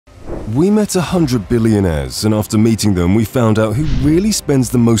We met 100 billionaires, and after meeting them we found out who really spends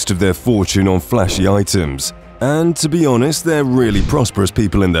the most of their fortune on flashy items. And to be honest, they're really prosperous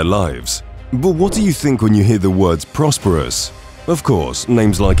people in their lives. But what do you think when you hear the words prosperous? Of course,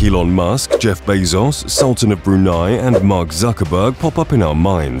 names like Elon Musk, Jeff Bezos, Sultan of Brunei, and Mark Zuckerberg pop up in our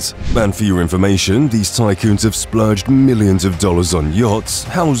minds. And for your information, these tycoons have splurged millions of dollars on yachts,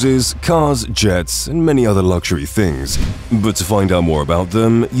 houses, cars, jets, and many other luxury things. But to find out more about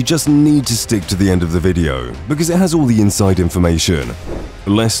them, you just need to stick to the end of the video, because it has all the inside information.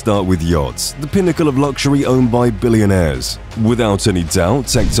 Let's start with yachts, the pinnacle of luxury owned by billionaires. Without any doubt,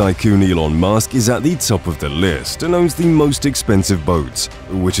 tech tycoon Elon Musk is at the top of the list and owns the most expensive boat,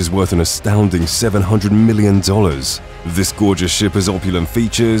 which is worth an astounding $700 million. This gorgeous ship has opulent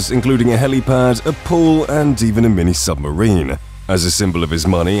features, including a helipad, a pool, and even a mini submarine. As a symbol of his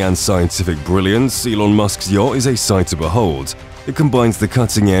money and scientific brilliance, Elon Musk's yacht is a sight to behold. It combines the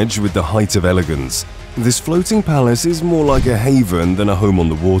cutting edge with the height of elegance. This floating palace is more like a haven than a home on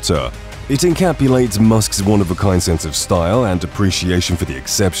the water. It encapsulates Musk's one-of-a-kind sense of style and appreciation for the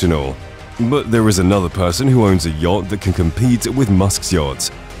exceptional. But there is another person who owns a yacht that can compete with Musk's yacht: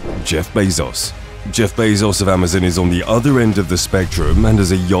 Jeff Bezos. Jeff Bezos of Amazon is on the other end of the spectrum and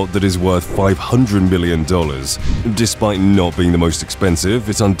has a yacht that is worth $500 million. Despite not being the most expensive,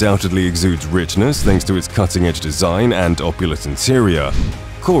 it undoubtedly exudes richness thanks to its cutting-edge design and opulent interior.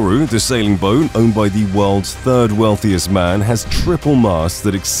 Koru, the sailing boat owned by the world's third wealthiest man, has triple masts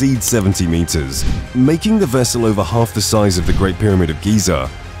that exceed 70 meters, making the vessel over half the size of the Great Pyramid of Giza.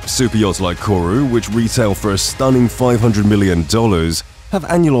 Super yachts like Koru, which retail for a stunning $500 million, have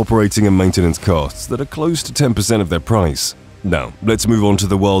annual operating and maintenance costs that are close to 10% of their price. Now, let's move on to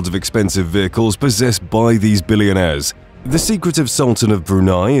the world of expensive vehicles possessed by these billionaires. The secretive Sultan of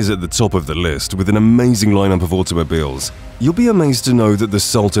Brunei is at the top of the list with an amazing lineup of automobiles. You'll be amazed to know that the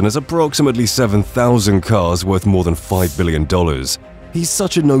Sultan has approximately 7,000 cars worth more than $5 billion. He's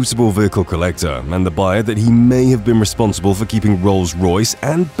such a notable vehicle collector and the buyer that he may have been responsible for keeping Rolls-Royce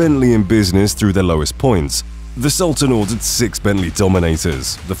and Bentley in business through their lowest points. The Sultan ordered 6 Bentley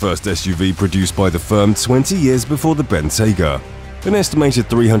Dominators, the first SUV produced by the firm 20 years before the Bentayga. An estimated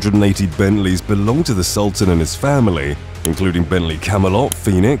 380 Bentleys belong to the Sultan and his family, including Bentley Camelot,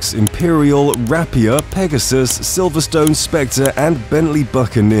 Phoenix, Imperial, Rapier, Pegasus, Silverstone, Spectre, and Bentley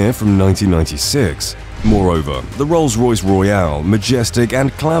Buccaneer from 1996. Moreover, the Rolls-Royce Royale, Majestic,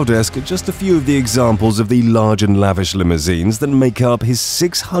 and Cloudesque are just a few of the examples of the large and lavish limousines that make up his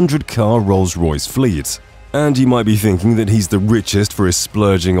 600-car Rolls-Royce fleet. And you might be thinking that he's the richest for his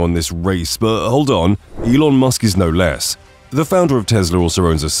splurging on this race, but hold on, Elon Musk is no less. The founder of Tesla also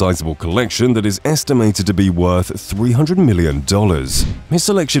owns a sizable collection that is estimated to be worth $300 million. His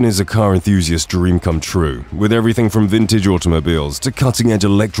selection is a car enthusiast's dream come true, with everything from vintage automobiles to cutting-edge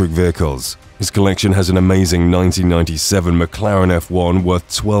electric vehicles. His collection has an amazing 1997 McLaren F1 worth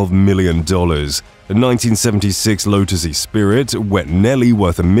 $12 million, a 1976 Lotus E-Spirit Wet Nelly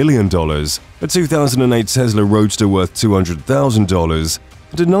worth $1 million, a 2008 Tesla Roadster worth $200,000,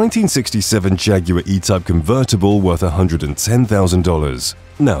 and a 1967 Jaguar E-Type convertible worth $110,000.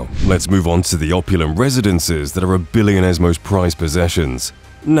 Now, let's move on to the opulent residences that are a billionaire's most prized possessions.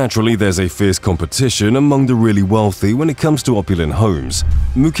 Naturally, there's a fierce competition among the really wealthy when it comes to opulent homes.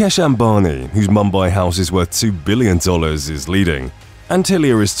 Mukesh Ambani, whose Mumbai house is worth $2 billion, is leading.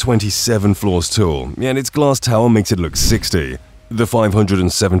 Antilia is 27 floors tall, and its glass tower makes it look 60. The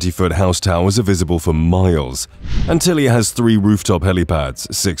 570-foot house towers are visible for miles. Antilia has 3 rooftop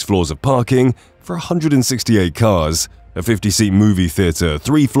helipads, 6 floors of parking for 168 cars, a 50-seat movie theater,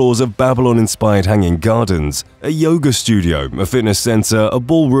 3 floors of Babylon-inspired hanging gardens, a yoga studio, a fitness center, a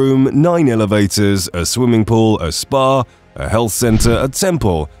ballroom, 9 elevators, a swimming pool, a spa, a health center, a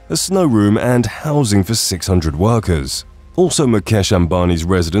temple, a snow room, and housing for 600 workers. Also, Mukesh Ambani's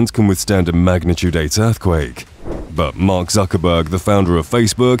residence can withstand a magnitude 8 earthquake. But Mark Zuckerberg, the founder of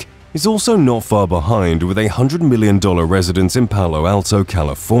Facebook, is also not far behind with a $100 million residence in Palo Alto,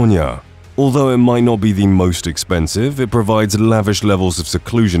 California. Although it might not be the most expensive, it provides lavish levels of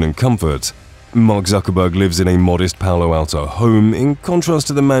seclusion and comfort. Mark Zuckerberg lives in a modest Palo Alto home, in contrast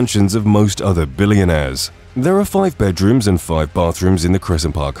to the mansions of most other billionaires. There are 5 bedrooms and 5 bathrooms in the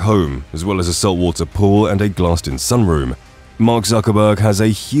Crescent Park home, as well as a saltwater pool and a glassed-in sunroom. Mark Zuckerberg has a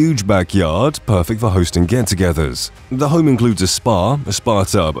huge backyard, perfect for hosting get-togethers. The home includes a spa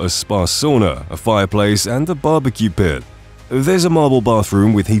tub, a spa sauna, a fireplace, and a barbecue pit. There's a marble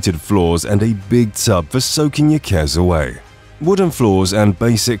bathroom with heated floors and a big tub for soaking your cares away. Wooden floors and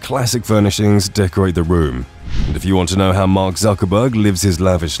basic classic furnishings decorate the room. And if you want to know how Mark Zuckerberg lives his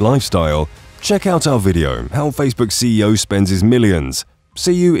lavish lifestyle, check out our video, How Facebook CEO Spends His Millions.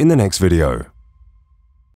 See you in the next video.